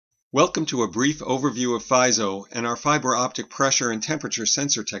Welcome to a brief overview of FISO and our fiber optic pressure and temperature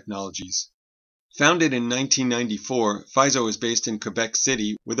sensor technologies. Founded in 1994, FISO is based in Quebec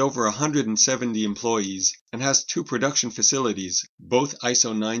City with over 170 employees and has two production facilities, both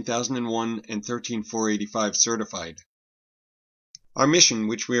ISO 9001 and 13485 certified. Our mission,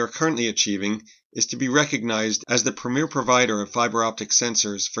 which we are currently achieving, is to be recognized as the premier provider of fiber optic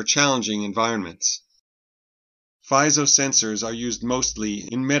sensors for challenging environments. FISO sensors are used mostly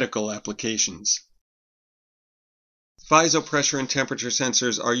in medical applications. FISO pressure and temperature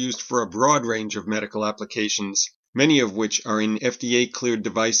sensors are used for a broad range of medical applications, many of which are in FDA-cleared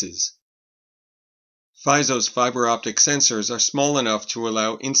devices. FISO's fiber optic sensors are small enough to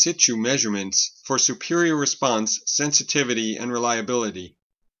allow in situ measurements for superior response, sensitivity, and reliability.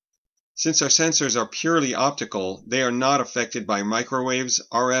 Since our sensors are purely optical, they are not affected by microwaves,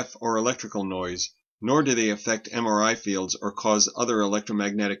 RF, or electrical noise, nor do they affect MRI fields or cause other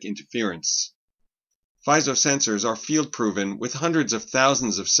electromagnetic interference. FISO sensors are field-proven with hundreds of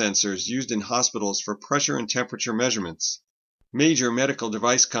thousands of sensors used in hospitals for pressure and temperature measurements. Major medical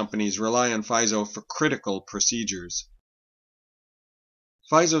device companies rely on FISO for critical procedures.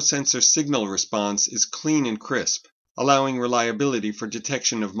 FISO sensor signal response is clean and crisp, allowing reliability for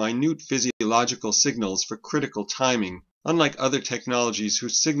detection of minute physiological signals for critical timing, unlike other technologies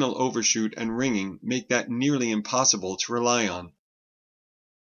whose signal overshoot and ringing make that nearly impossible to rely on.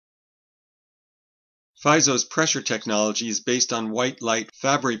 FISO's pressure technology is based on white light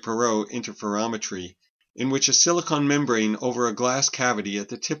Fabry-Perot interferometry, in which a silicon membrane over a glass cavity at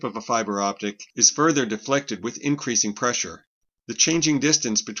the tip of a fiber optic is further deflected with increasing pressure. The changing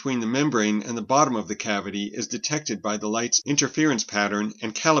distance between the membrane and the bottom of the cavity is detected by the light's interference pattern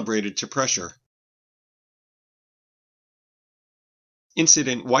and calibrated to pressure.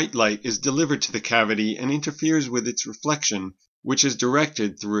 Incident white light is delivered to the cavity and interferes with its reflection, which is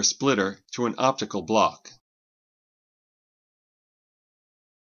directed through a splitter to an optical block.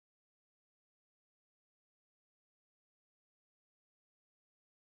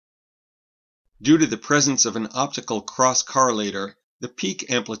 Due to the presence of an optical cross-correlator, the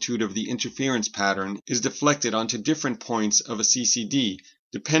peak amplitude of the interference pattern is deflected onto different points of a CCD,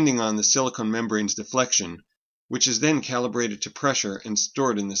 depending on the silicon membrane's deflection, which is then calibrated to pressure and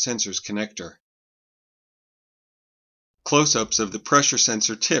stored in the sensor's connector. Close-ups of the pressure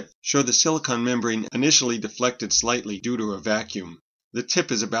sensor tip show the silicon membrane initially deflected slightly due to a vacuum. The tip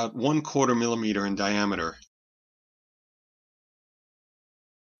is about 1/4 millimeter in diameter.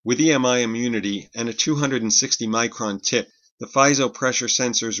 With EMI immunity and a 260 micron tip, the FISO pressure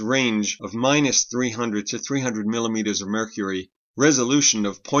sensor's range of -300 to 300 millimeters of mercury, resolution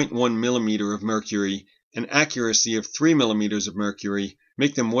of 0.1 millimeter of mercury, and accuracy of 3 millimeters of mercury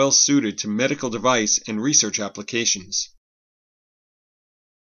make them well suited to medical device and research applications.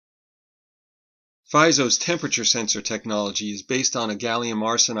 FISO's temperature sensor technology is based on a gallium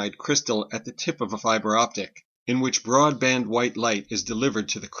arsenide crystal at the tip of a fiber optic, in which broadband white light is delivered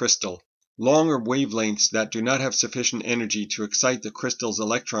to the crystal. Longer wavelengths that do not have sufficient energy to excite the crystal's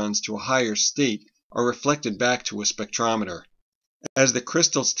electrons to a higher state are reflected back to a spectrometer. As the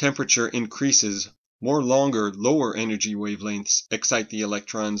crystal's temperature increases, more longer, lower energy wavelengths excite the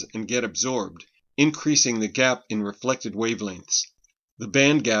electrons and get absorbed, increasing the gap in reflected wavelengths. The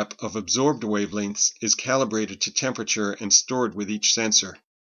band gap of absorbed wavelengths is calibrated to temperature and stored with each sensor.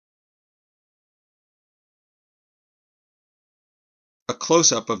 A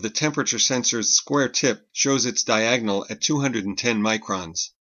close-up of the temperature sensor's square tip shows its diagonal at 210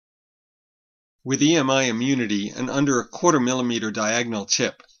 microns. With EMI immunity and under a 1/4 millimeter diagonal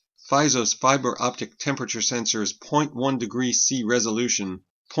tip, FISO's fiber optic temperature sensor's 0.1 degrees C resolution,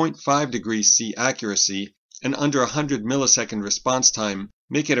 0.5 degrees C accuracy, and under 100 millisecond response time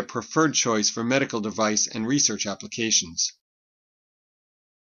make it a preferred choice for medical device and research applications.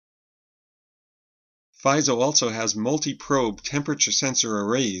 FISO also has multi-probe temperature sensor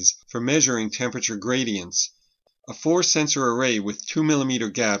arrays for measuring temperature gradients. A 4-sensor array with 2 millimeter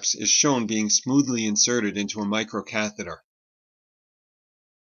gaps is shown being smoothly inserted into a microcatheter.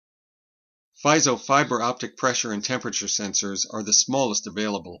 FISO fiber optic pressure and temperature sensors are the smallest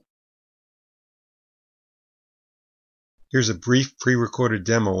available. Here's a brief pre-recorded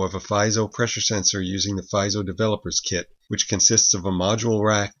demo of a FISO pressure sensor using the FISO Developers Kit, which consists of a module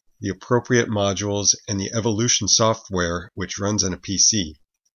rack, the appropriate modules, and the Evolution software, which runs on a PC.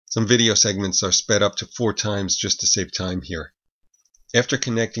 Some video segments are sped up to 4 times just to save time here. After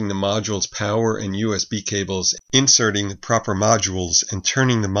connecting the module's power and USB cables, inserting the proper modules, and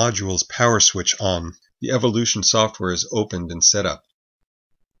turning the module's power switch on, the Evolution software is opened and set up.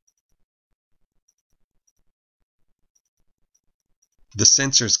 The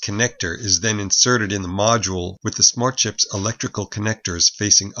sensor's connector is then inserted in the module with the smart chip's electrical connectors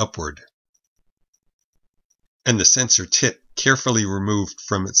facing upward, and the sensor tip carefully removed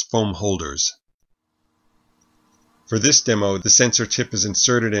from its foam holders. For this demo, the sensor tip is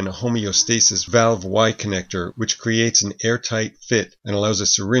inserted in a homeostasis valve Y connector, which creates an airtight fit and allows a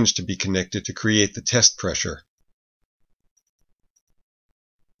syringe to be connected to create the test pressure.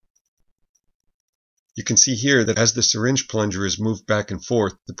 You can see here that as the syringe plunger is moved back and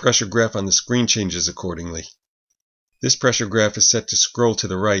forth, the pressure graph on the screen changes accordingly. This pressure graph is set to scroll to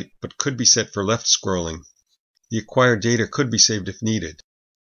the right, but could be set for left scrolling. The acquired data could be saved if needed.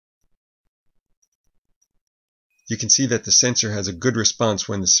 You can see that the sensor has a good response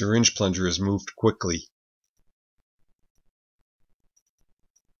when the syringe plunger is moved quickly.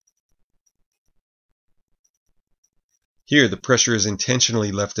 Here, the pressure is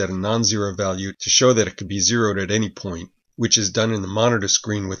intentionally left at a non-zero value to show that it could be zeroed at any point, which is done in the monitor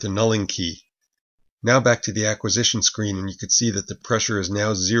screen with the nulling key. Now back to the acquisition screen, and you can see that the pressure is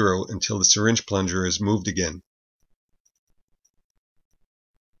now zero until the syringe plunger is moved again.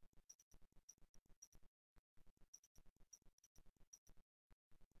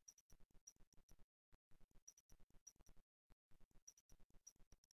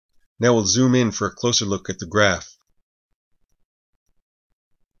 Now we'll zoom in for a closer look at the graph.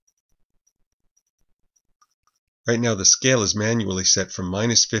 Right now the scale is manually set from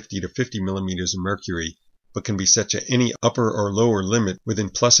 -50 to 50 millimeters of mercury, but can be set to any upper or lower limit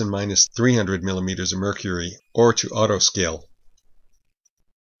within plus and minus 300 millimeters of mercury, or to auto scale.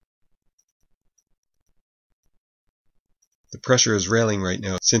 The pressure is railing right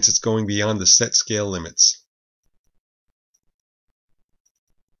now since it's going beyond the set scale limits.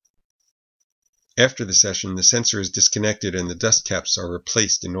 After the session, the sensor is disconnected and the dust caps are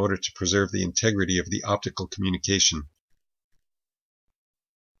replaced in order to preserve the integrity of the optical communication.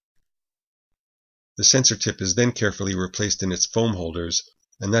 The sensor tip is then carefully replaced in its foam holders,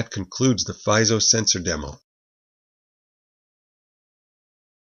 and that concludes the FISO sensor demo.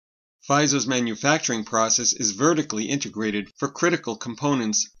 FISO's manufacturing process is vertically integrated for critical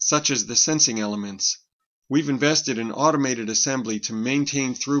components such as the sensing elements. We've invested in automated assembly to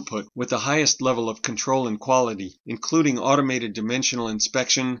maintain throughput with the highest level of control and quality, including automated dimensional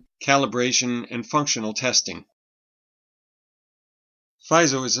inspection, calibration, and functional testing.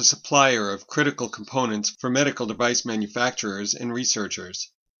 FISO is a supplier of critical components for medical device manufacturers and researchers.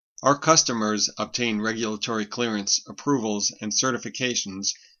 Our customers obtain regulatory clearance, approvals, and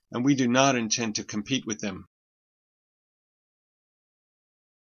certifications, and we do not intend to compete with them.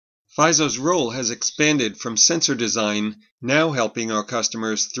 FISO's role has expanded from sensor design, now helping our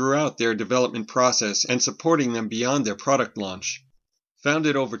customers throughout their development process and supporting them beyond their product launch.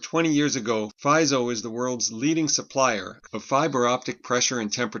 Founded over 20 years ago, FISO is the world's leading supplier of fiber optic pressure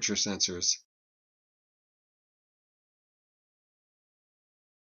and temperature sensors.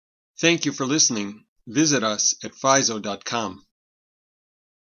 Thank you for listening. Visit us at FISO.com.